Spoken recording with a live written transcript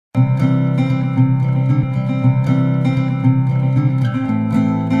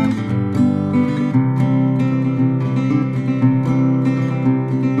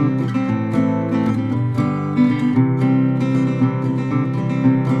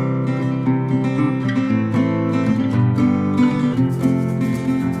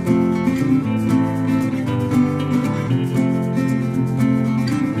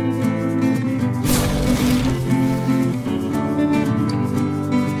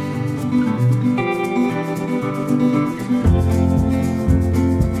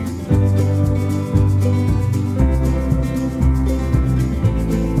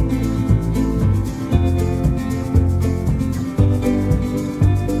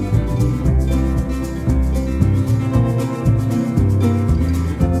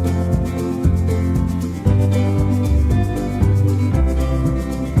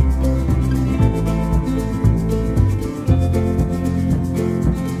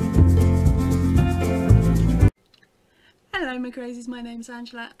Hello my crazies, my name's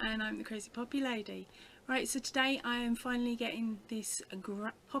Angela and I'm the Crazy Poppy Lady. Right, so today I am finally getting this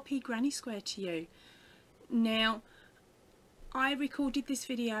poppy granny square to you. Now, I recorded this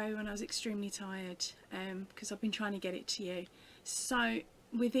video when I was extremely tired because I've been trying to get it to you. So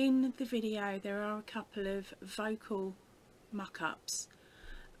within the video there are a couple of vocal muck-ups.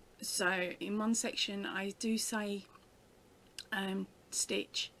 So in one section I do say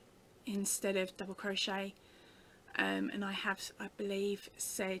stitch instead of double crochet. And I believe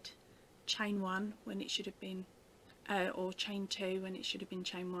said chain 1 when it should have been or chain 2 when it should have been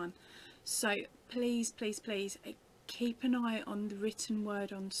chain 1. So please keep an eye on the written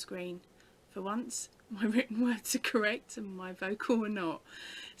word on screen. For once my written words are correct and my vocal are not.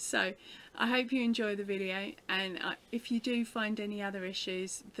 So I hope you enjoy the video, and if you do find any other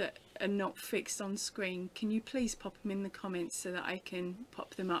issues that are not fixed on screen, can you please pop them in the comments so that I can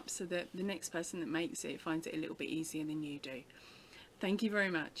pop them up so that the next person that makes it finds it a little bit easier than you do. Thank you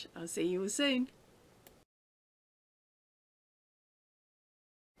very much. I'll see you all soon.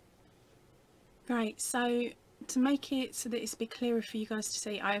 Right, so to make it so that it's a bit clearer for you guys to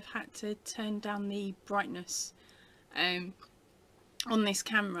see, I've had to turn down the brightness on this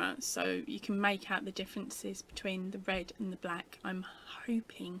camera so you can make out the differences between the red and the black. I'm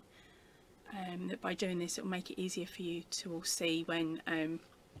hoping that by doing this it will make it easier for you to all see when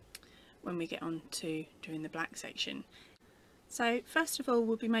we get on to doing the black section. So first of all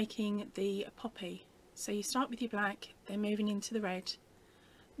we'll be making the poppy. So you start with your black, then moving into the red,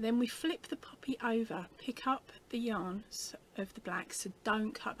 then we flip the poppy over, pick up the yarn of the black, so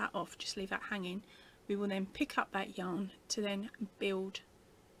don't cut that off, just leave that hanging. We will then pick up that yarn to then build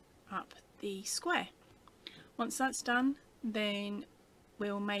up the square. Once that's done, then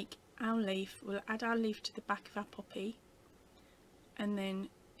we'll make our leaf, we'll add our leaf to the back of our poppy, and then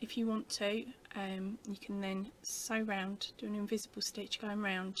if you want to you can then sew round, do an invisible stitch going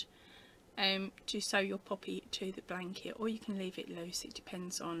round to sew your poppy to the blanket, or you can leave it loose, it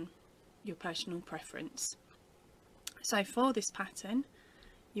depends on your personal preference. So for this pattern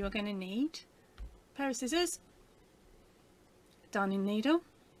you are going to need a pair of scissors, darning needle,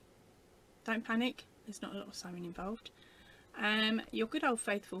 don't panic, there's not a lot of sewing involved, your good old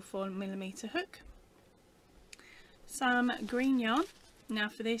faithful 4mm hook, some green yarn. Now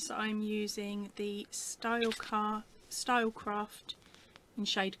for this I'm using the Stylecraft in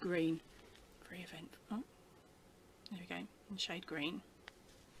shade green. Free event. Oh, there we go, in shade green.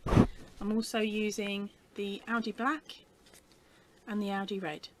 I'm also using the Audi black and the Audi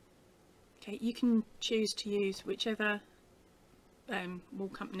red. Okay, you can choose to use whichever wool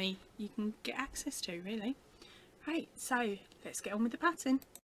company you can get access to, really. Right, so let's get on with the pattern.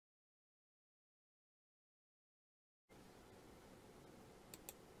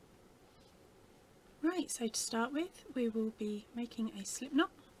 Right, so to start with we will be making a slip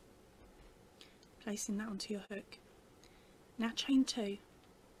knot, placing that onto your hook. Now chain 2.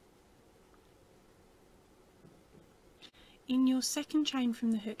 In your second chain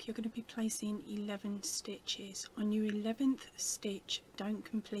from the hook you're going to be placing 11 stitches. On your 11th stitch, don't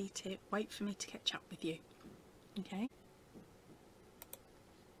complete it, wait for me to catch up with you. Okay,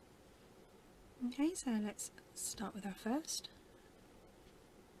 so let's start with our first.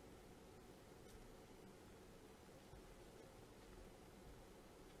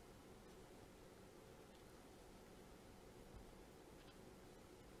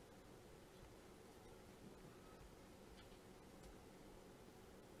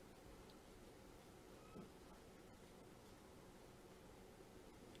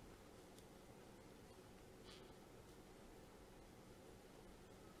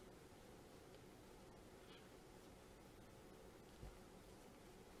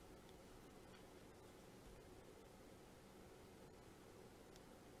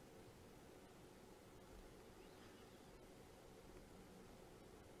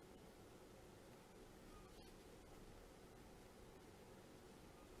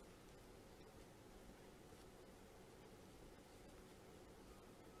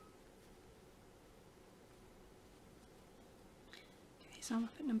 So I'm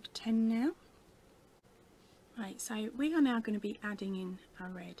up at number 10 now. Right, so we are now going to be adding in our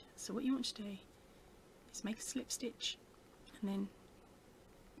red. So what you want to do is make a slip stitch and then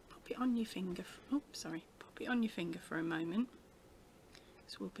pop it on your finger. Pop it on your finger for a moment,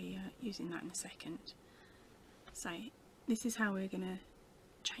 because we'll be using that in a second. So this is how we're going to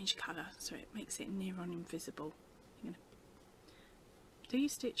change colour, so it makes it near on invisible. You're going to do your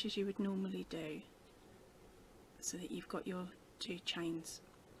stitch as you would normally do, so that you've got your two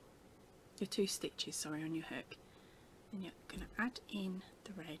stitches on your hook. Then you're going to add in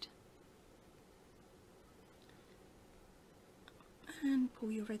the red,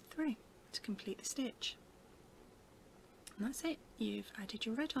 pull your red through to complete the stitch. And that's it, you've added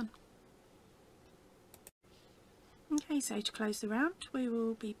your red on. Okay, so to close the round we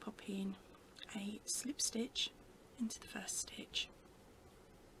will be popping a slip stitch into the first stitch,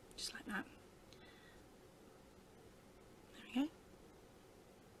 just like that. There we go.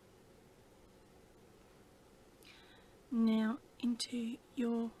 Now into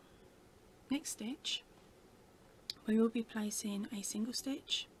your next stitch we will be placing a single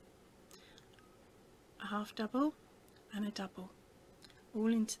stitch, a half double and a double, all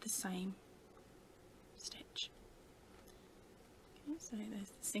into the same stitch. Okay, so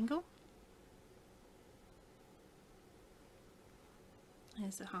there's the single,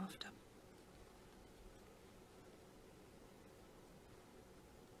 there's the half double,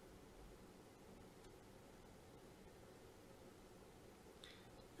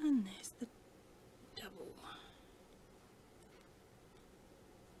 and there's the double.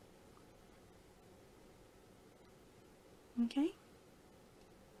 Okay.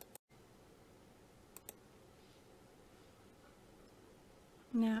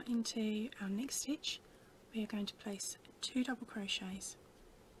 Now into our next stitch we are going to place 2 double crochets.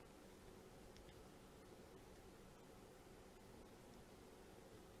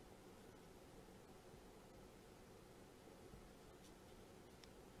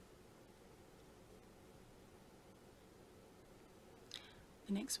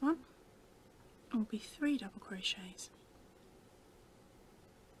 The next one will be 3 double crochets.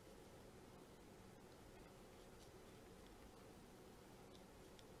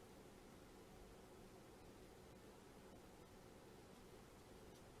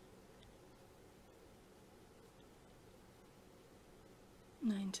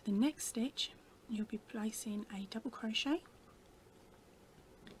 Now into the next stitch you'll be placing a double crochet,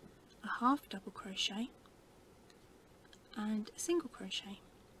 a half double crochet and a single crochet.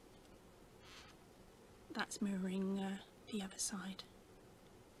 That's mirroring the other side,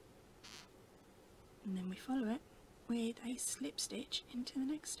 and then we follow it with a slip stitch into the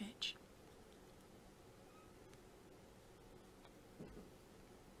next stitch.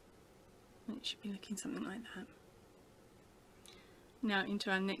 And it should be looking something like that. Now into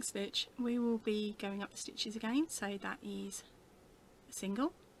our next stitch we will be going up the stitches again, so that is a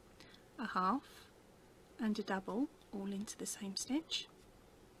single, a half and a double, all into the same stitch.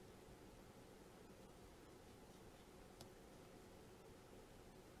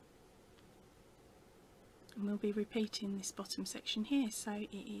 And we'll be repeating this bottom section here, so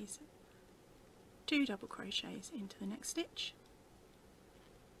it is 2 double crochets into the next stitch,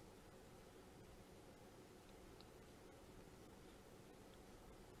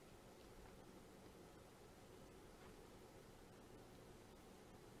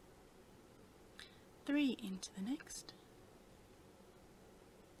 three into the next,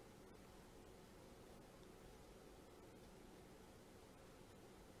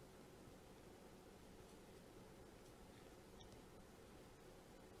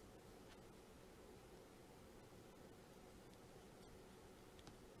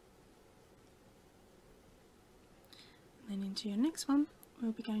 and then into your next one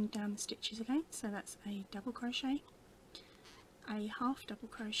we'll be going down the stitches again, so that's a double crochet, a half double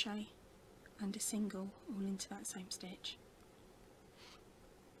crochet and a single, all into that same stitch.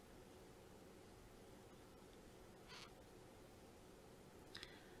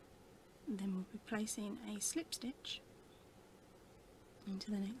 And then we'll be placing a slip stitch into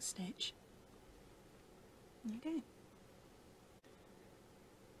the next stitch. There you go.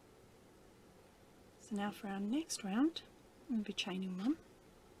 So now for our next round we'll be chaining 1,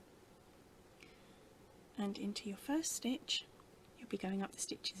 and into your first stitch you'll be going up the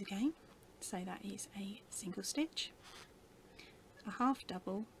stitches again, so that is a single stitch, a half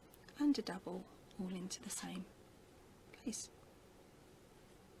double and a double, all into the same place.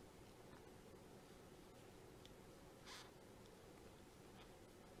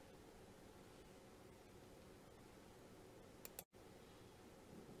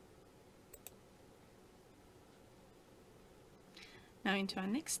 Now into our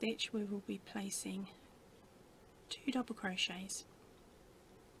next stitch we will be placing 2 double crochets.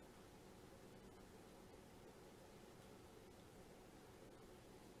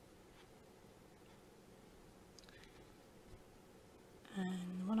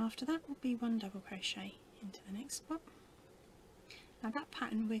 And the one after that will be 1 double crochet into the next spot. Now that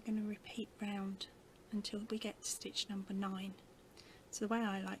pattern we're going to repeat round until we get to stitch number 9. So the way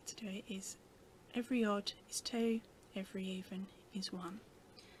I like to do it is every odd is 2, every even is 1.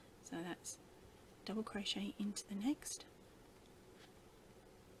 So that's double crochet into the next,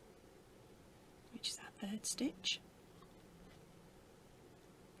 which is our third stitch,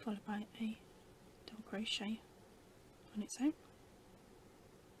 followed by a double crochet on its own,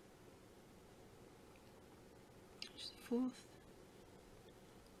 just the fourth,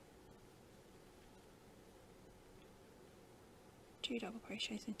 two double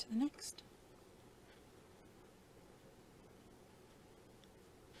crochets into the next,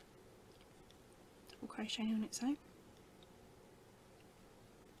 double crochet on its own,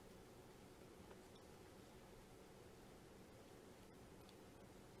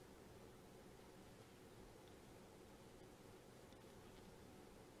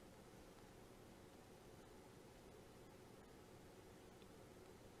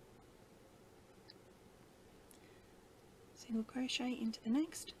 single crochet into the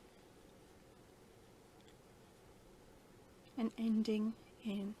next, and ending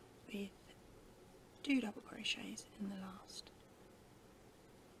in with two double crochets in the last.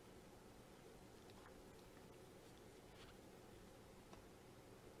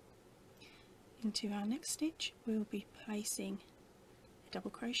 Into our next stitch we'll be placing a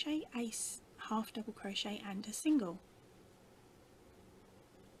double crochet, a half double crochet and a single.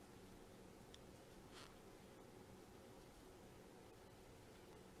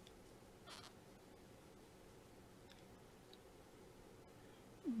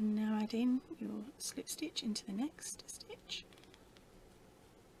 Now add in your slip stitch into the next stitch,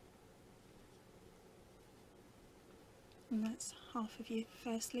 and that's half of your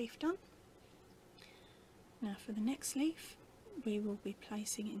first leaf done. Now for the next leaf we will be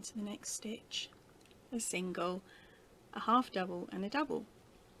placing into the next stitch a single, a half double and a double.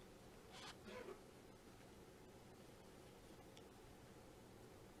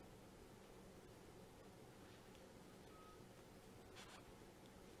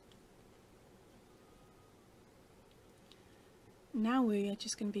 Now we are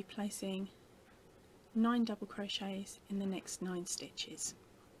just going to be placing 9 double crochets in the next 9 stitches.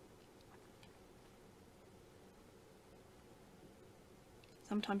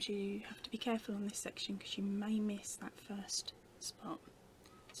 Sometimes you have to be careful on this section because you may miss that first spot,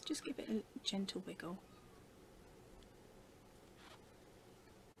 so just give it a gentle wiggle.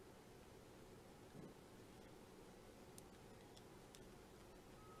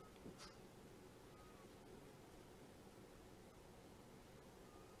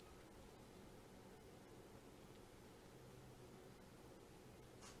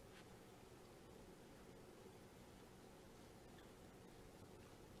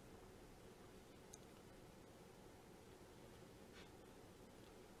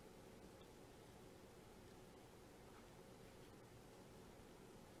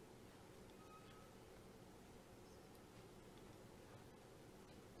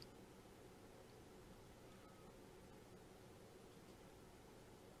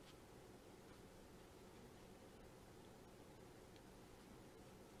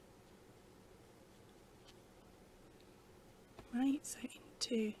 Right, so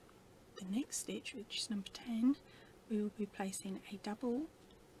into the next stitch, which is number 10, we will be placing a double,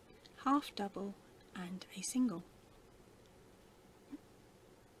 half double and a single.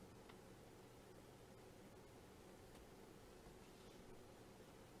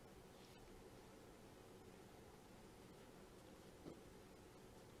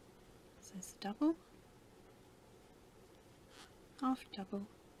 So it's a double, half double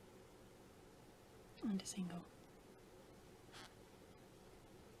and a single.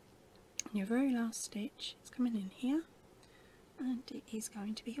 And your very last stitch is coming in here, and it is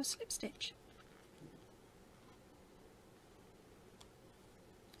going to be your slip stitch.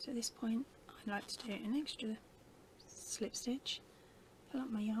 So at this point I like to do an extra slip stitch, pull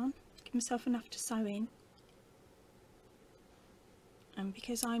up my yarn, give myself enough to sew in, and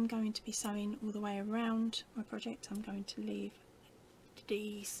because I'm going to be sewing all the way around my project I'm going to leave a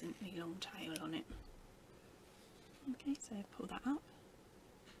decently long tail on it. Okay, so pull that up,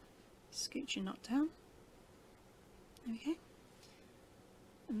 scoot your knot down, there we go,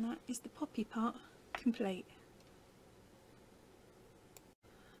 and that is the poppy part complete.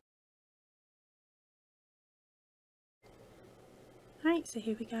 Right, so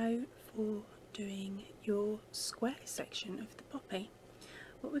here we go for doing your square section of the poppy.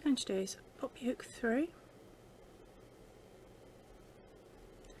 What we're going to do is pop your hook through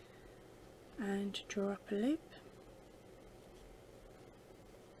and draw up a loop.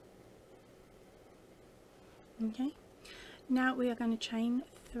 Okay, now we are going to chain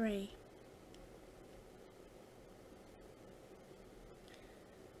 3.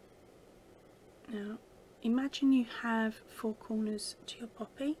 Now imagine you have 4 corners to your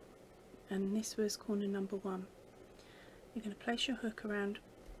poppy, and this was corner number 1. You're going to place your hook around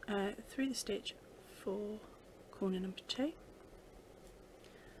through the stitch for corner number 2,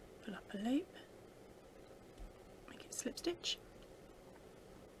 pull up a loop, make it slip stitch,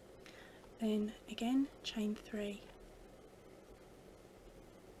 then again chain 3,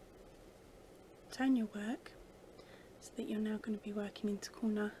 turn your work so that you're now going to be working into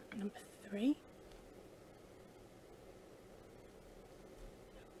corner number 3.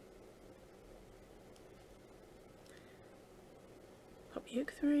 Pop your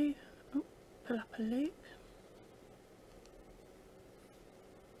hook through, oh, pull up a loop,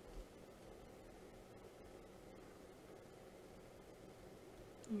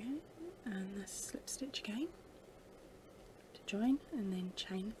 okay, and that's slip stitch again to join, and then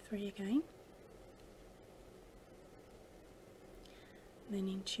chain 3 again, and then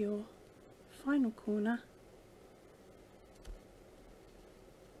into your final corner,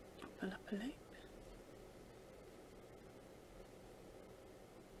 pull up a loop,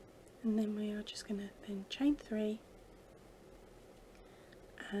 and then we are just going to then chain 3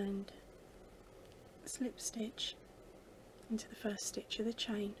 and slip stitch into the first stitch of the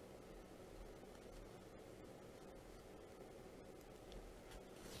chain.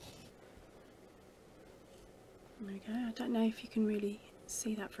 There we go. I don't know if you can really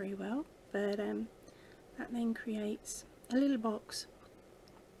see that very well, but that then creates a little box,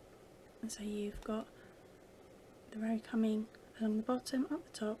 and so you've got the row coming along the bottom, up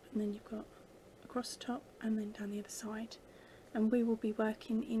the top, and then you've got across the top and then down the other side, and we will be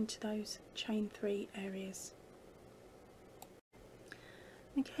working into those chain 3 areas.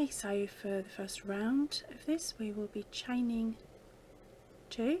 Okay, so for the first round of this we will be chaining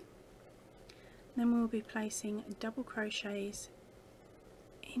 2, then we'll be placing double crochets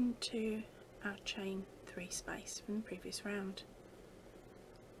into our chain 3 space from the previous round.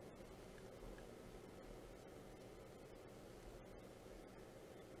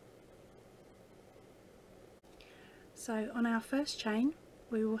 So on our first chain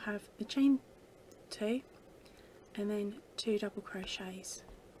we will have the chain 2 and then 2 double crochets.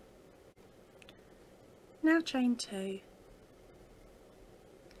 Now chain 2,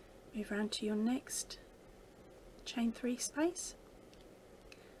 move round to your next chain 3 space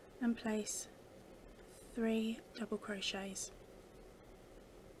and place 3 double crochets.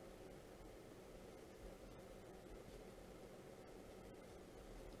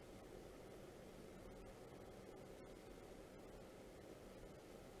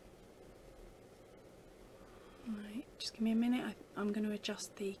 Right, just give me a minute, I'm going to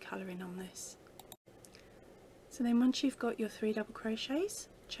adjust the colouring on this. So then once you've got your 3 double crochets,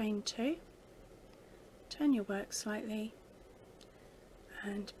 chain 2, turn your work slightly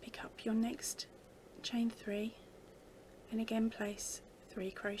and pick up your next chain 3 and again place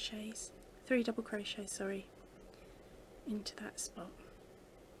 3 double crochets, sorry, into that spot.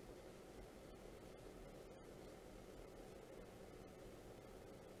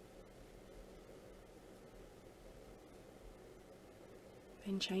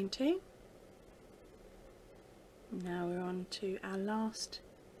 Then chain 2. Now we're on to our last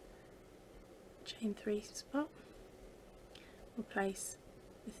chain 3 spot. We'll place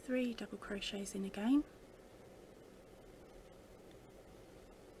the 3 double crochets in again,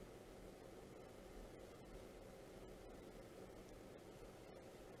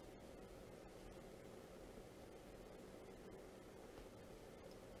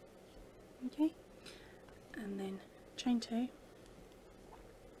 okay, and then chain 2, and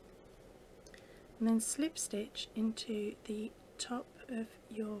then slip stitch into the top of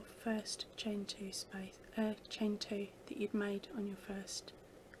your first chain 2 space, chain 2 that you'd made on your first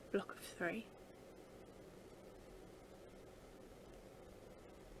block of 3.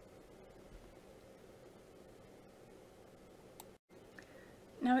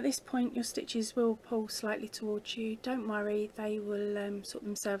 Now at this point your stitches will pull slightly towards you. Don't worry, they will sort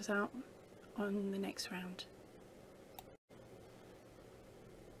themselves out on the next round.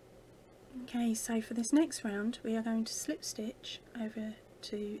 Okay, so for this next round we are going to slip stitch over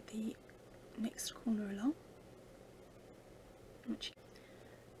to the next corner along.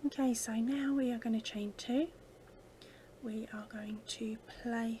 Okay, so now we are going to chain 2. We are going to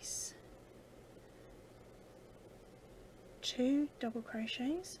place 2 double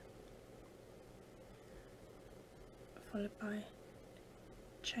crochets followed by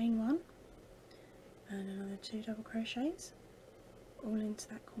chain 1 and another 2 double crochets all into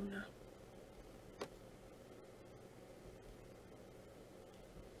that corner.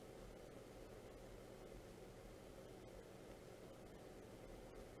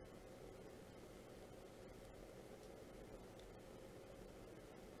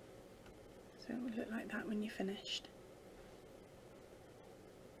 So it will look like that when you're finished.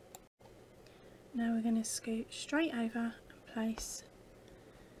 Now we're going to scoot straight over and place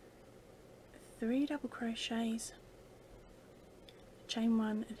 3 double crochets, chain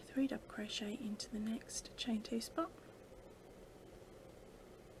 1 and 3 double crochet into the next chain 2 spot.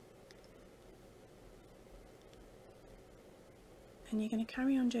 And you're going to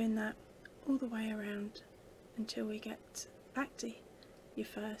carry on doing that all the way around until we get back to your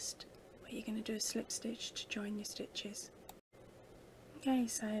first, where you're going to do a slip stitch to join your stitches. Okay,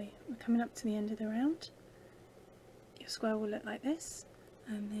 so we're coming up to the end of the round. Your square will look like this,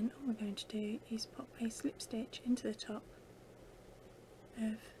 and then all we're going to do is pop a slip stitch into the top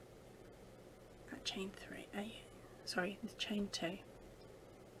of that chain 3, the chain 2,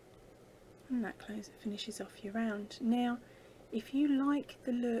 and that finishes off your round. Now if you like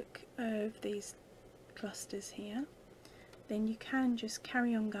the look of these clusters here, then you can just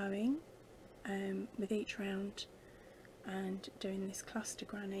carry on going with each round and doing this cluster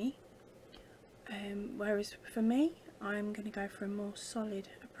granny, whereas for me I'm going to go for a more solid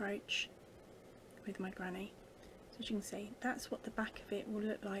approach with my granny. So as you can see, that's what the back of it will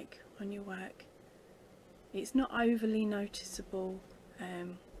look like on your work. It's not overly noticeable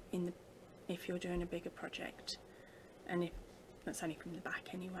if you're doing a bigger project, and if that's only from the back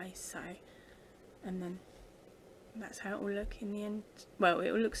anyway. So, and then that's how it will look in the end. Well, it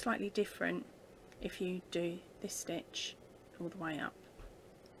will look slightly different if you do this stitch all the way up.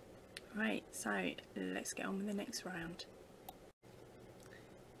 Right, so let's get on with the next round.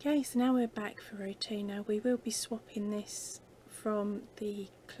 Okay, so now we're back for row 2. Now we will be swapping this from the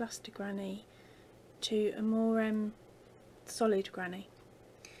cluster granny to a more solid granny.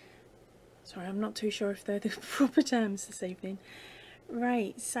 Sorry, I'm not too sure if they're the proper terms this evening.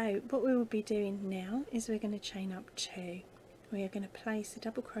 Right, so what we will be doing now is we're going to chain up 2. We are going to place a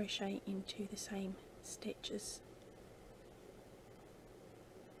double crochet into the same stitches.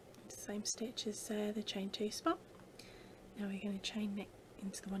 The chain 2 spot. Now we're going to chain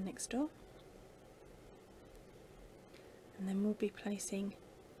into the one next door, and then we'll be placing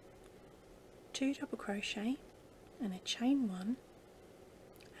 2 double crochet and a chain 1,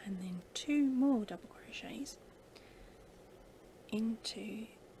 and then 2 more double crochets into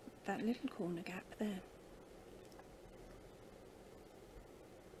that little corner gap there.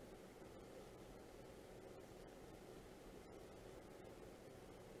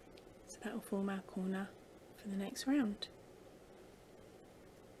 So that will form our corner for the next round.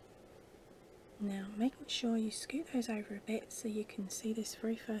 Now making sure you scoot those over a bit so you can see this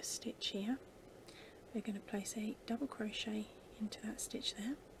very first stitch here. We're going to place a double crochet into that stitch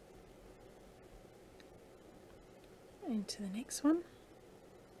there, into the next one,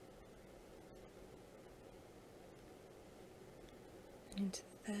 and into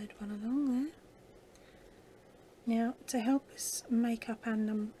the third one along there. Now to help us make up our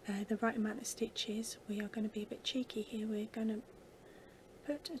the right amount of stitches, we are going to be a bit cheeky here. We're going to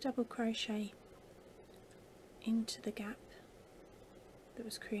put a double crochet into the gap that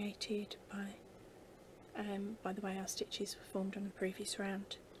was created by the way our stitches were formed on the previous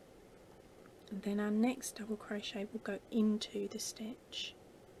round, and then our next double crochet will go into the stitch.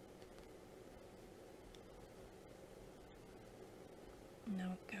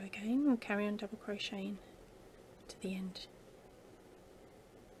 Now we'll go again, we'll carry on double crocheting to the end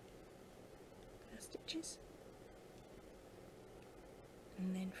of our stitches,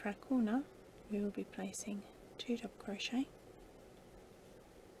 and then for our corner we will be placing 2 double crochet,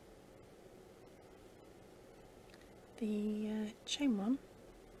 the chain 1,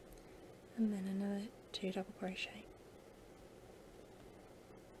 and then another 2 double crochet.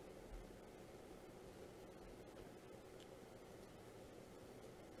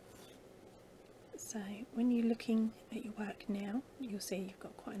 So when you're looking at your work now, you'll see you've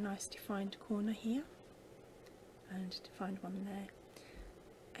got quite a nice defined corner here and a defined one there,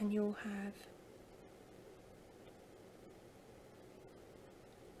 and you'll have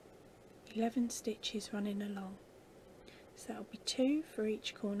 11 stitches running along. So that'll be 2 for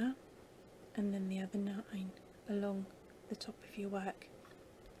each corner, and then the other 9 along the top of your work.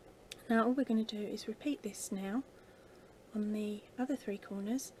 Now all we're going to do is repeat this now on the other 3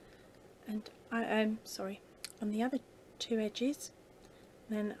 corners, and on the other 2 edges.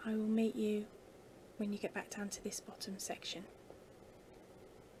 Then I will meet you when you get back down to this bottom section.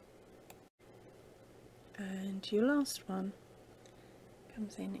 And your last one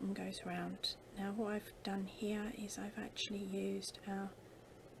comes in and goes round. Now what I've done here is I've actually used our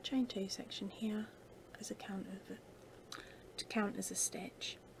chain 2 section here as to count as a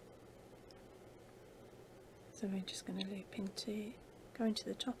stitch. So we're just going to go into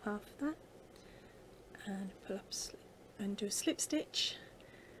the top half of that and pull up and do a slip stitch,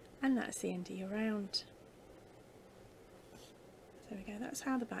 and that's the end of your round. So there we go, that's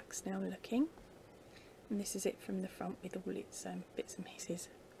how the back's now looking. and this is it from the front with all its bits and pieces,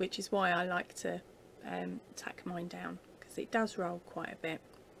 which is why I like to tack mine down, because it does roll quite a bit.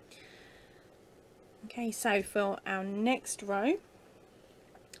 Okay, so for our next row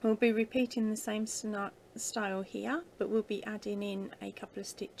we'll be repeating the same style here, but we'll be adding in a couple of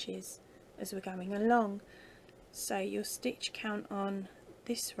stitches as we're going along. So your stitch count on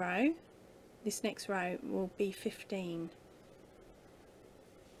this row, this next row, will be 15.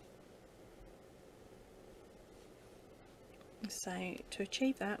 So to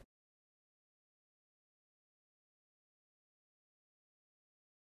achieve that,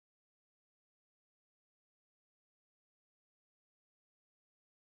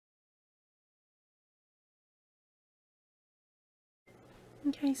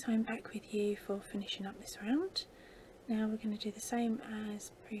 okay, so I'm back with you for finishing up this round. Now we're going to do the same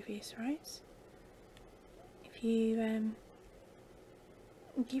as previous rows. If you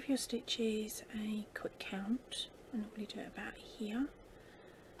give your stitches a quick count, I normally do it about here,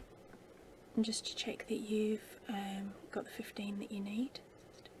 and just to check that you've got the 15 that you need.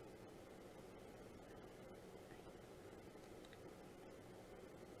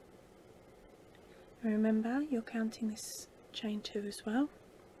 And remember, you're counting this chain 2 as well.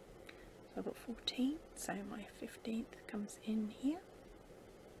 So I've got 14, so my 15th comes in here,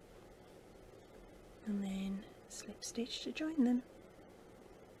 and then slip stitch to join them.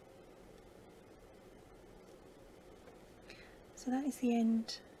 So that is the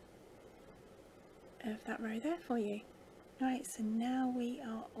end of that row there for you. Right, so now we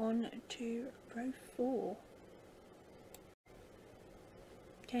are on to row 4.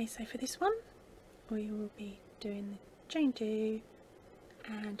 Okay, so for this one we will be doing the chain 2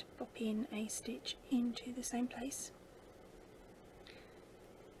 and popping a stitch into the same place,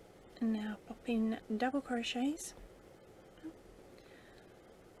 and now popping double crochets all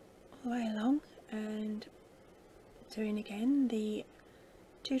the way along and doing again the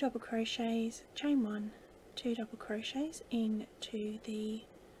 2 double crochets, chain 1, 2 double crochets into the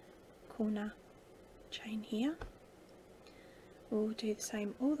corner chain here. We'll do the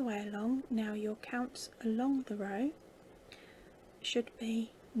same all the way along. Now your counts along the row should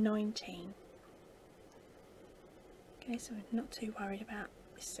be 19. Okay, so we're not too worried about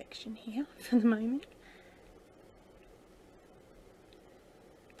this section here for the moment.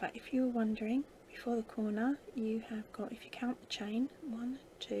 But if you were wondering, before the corner you have got, if you count the chain, 1,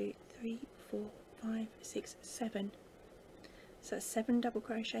 2, 3, 4, 5, 6, 7. So that's 7 double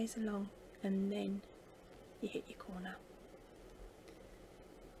crochets along, and then you hit your corner.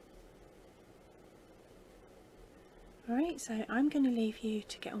 Alright, so I'm going to leave you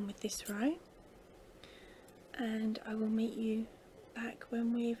to get on with this row, and I will meet you back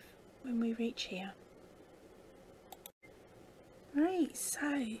when we reach here. Right,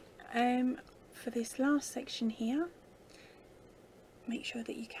 so for this last section here, make sure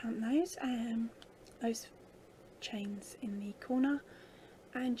that you count those chains in the corner,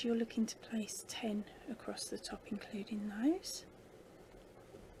 and you're looking to place 10 across the top, including those.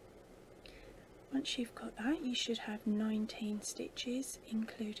 Once you've got that, you should have 19 stitches,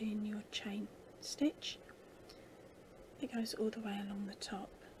 including your chain stitch. It goes all the way along the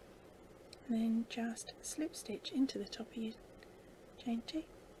top, and then just slip stitch into the top of your chain 2,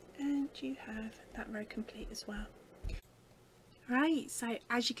 and you have that row complete as well. Right, so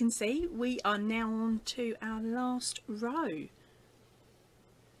as you can see, we are now on to our last row.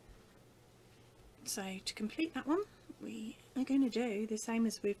 So to complete that one, we are going to do the same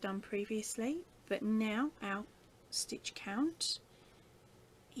as we've done previously, but now our stitch count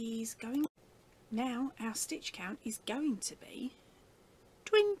is going to be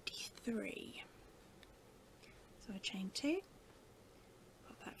 23. So I chain 2,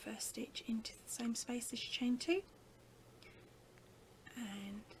 pop that first stitch into the same space as your chain 2,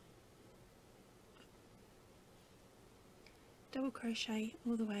 and double crochet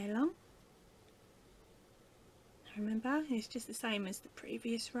all the way along. Remember, it's just the same as the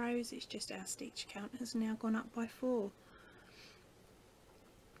previous rows, it's just our stitch count has now gone up by 4.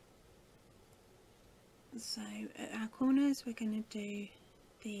 So at our corners we're going to do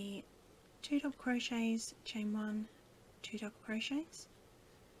the 2 double crochets, chain 1, 2 double crochets,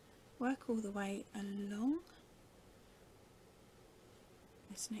 work all the way along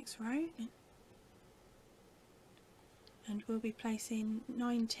this next row, and we'll be placing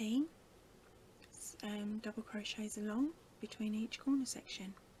 19 double crochets along between each corner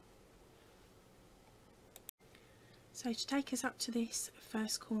section. So to take us up to this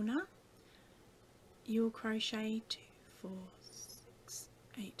first corner, you'll crochet 2, 4, 6,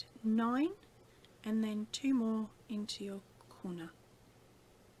 8, 9, and then 2 more into your corner.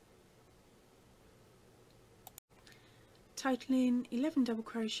 totaling 11 double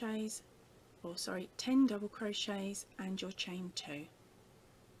crochets, or sorry, 10 double crochets and your chain 2.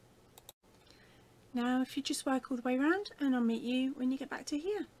 Now if you just work all the way around, and I'll meet you when you get back to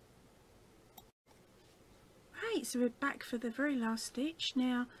here. Right, so we're back for the very last stitch.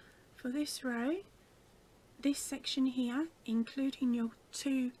 Now for this row, this section here, including your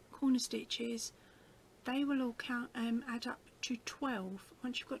 2 corner stitches, they will all count add up to 12.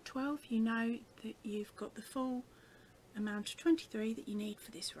 Once you've got 12, you know that you've got the full amount of 23 that you need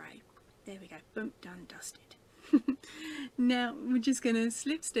for this row. There we go, boom, done, dusted. Now we're just going to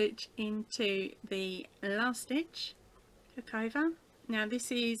slip stitch into the last stitch, hook over. Now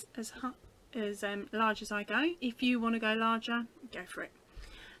this is as large as I go. If you want to go larger, go for it.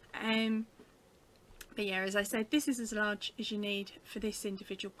 But yeah, as I said, this is as large as you need for this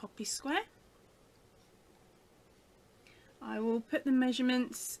individual poppy square. I will put the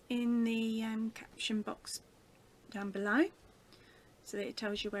measurements in the caption box down below, so that it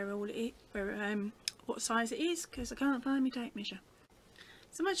tells you where all it what size it is, because I can't find my tape measure.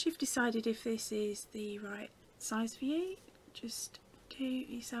 So once you've decided if this is the right size for you, just do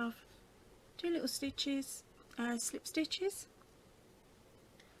yourself 2 little stitches, slip stitches,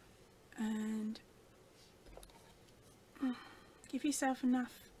 and give yourself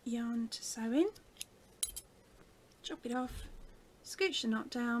enough yarn to sew in. Chop it off, scooch the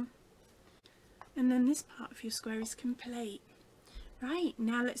knot down, and then this part of your square is complete. Right,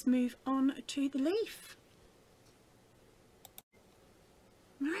 now let's move on to the leaf.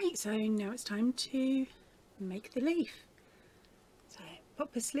 Right, so now it's time to make the leaf. So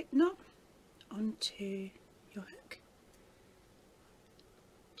pop a slip knot onto your hook,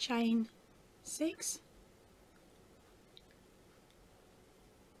 chain 6,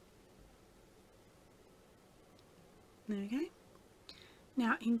 there we go.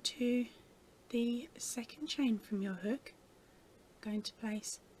 Now into the second chain from your hook, going to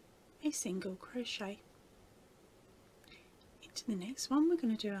place a single crochet. Into the next one we're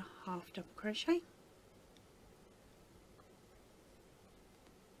going to do a half double crochet,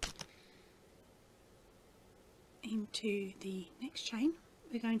 into the next chain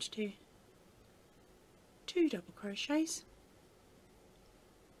we're going to do 2 double crochets,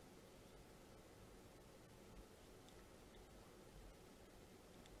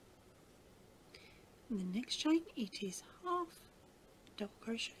 in the next chain it is half double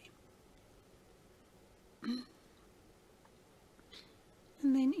crochet, and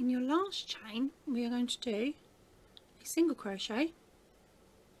then in your last chain we are going to do a single crochet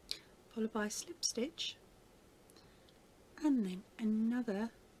followed by a slip stitch, and then another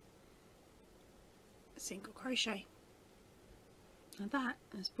single crochet. Now that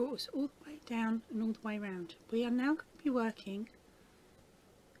has brought us all the way down and all the way around. We are now going to be working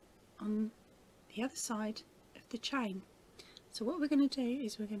on the other side of the chain. So what we're going to do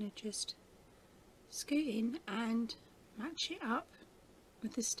is we're going to just scoot in and match it up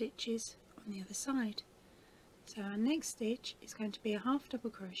with the stitches on the other side. So our next stitch is going to be a half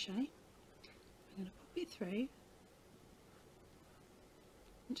double crochet. I'm going to pop it through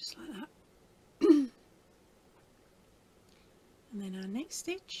just like that. And then our next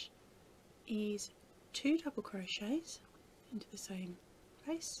stitch is 2 double crochets into the same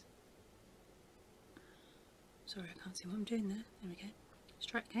place. Sorry, I can't see what I'm doing there. There we go. Let's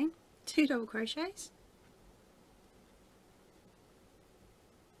try it again. 2 double crochets,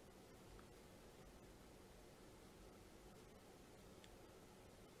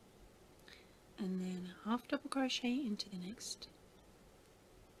 and then a half double crochet into the next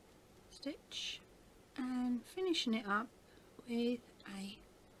stitch, and finishing it up with a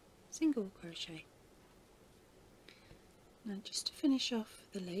single crochet. Now just to finish off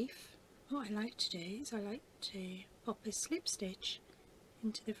the leaf, what I like to do is I like to pop a slip stitch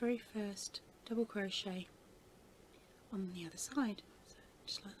into the very first double crochet on the other side. So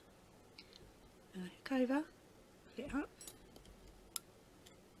just like that. And I hook over, pull it up,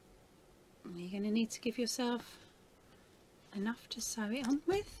 and you're going to need to give yourself enough to sew it on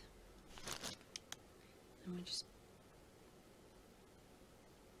with. And we'll just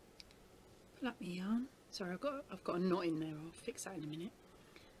pull up my yarn. Sorry, I've got a knot in there. I'll fix that in a minute.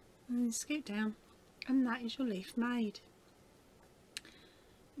 And then scoot down, and that is your leaf made.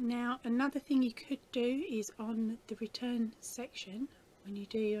 Now another thing you could do is on the return section, when you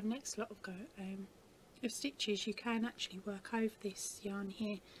do your next lot of stitches, you can actually work over this yarn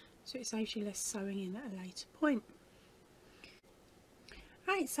here, so it saves you less sewing in at a later point.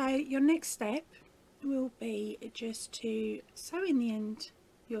 Right, so your next step will be just to sew in the end,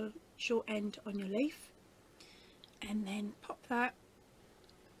 your short end on your leaf, and then pop that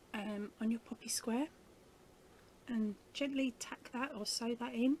on your poppy square, and gently tack that or sew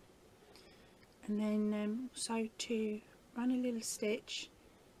that in, and then also to run a little stitch,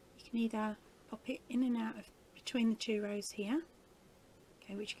 you can either pop it in and out of between the 2 rows here,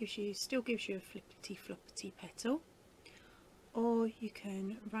 okay, which still gives you a flippity floppity petal, or you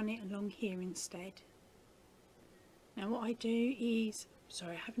can run it along here instead. Now what I do is,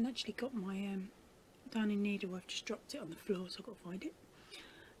 sorry, I haven't actually got my darning needle, I've just dropped it on the floor, so I've got to find it.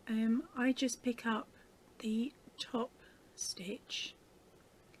 I just pick up the top stitch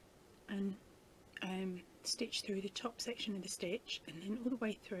and stitch through the top section of the stitch, and then all the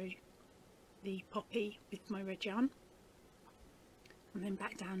way through the poppy with my red yarn, and then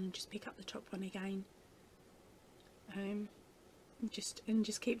back down and just pick up the top one again, and just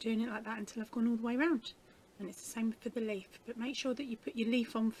keep doing it like that until I've gone all the way around. And it's the same for the leaf, but make sure that you put your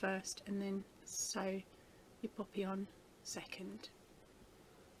leaf on first and then sew your poppy on second.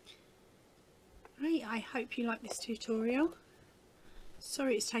 Right, I hope you like this tutorial.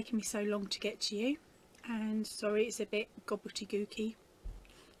 Sorry it's taken me so long to get to you, and sorry it's a bit gobbledygooky.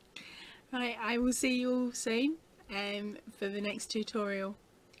 Right, I will see you all soon for the next tutorial.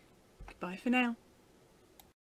 Goodbye for now.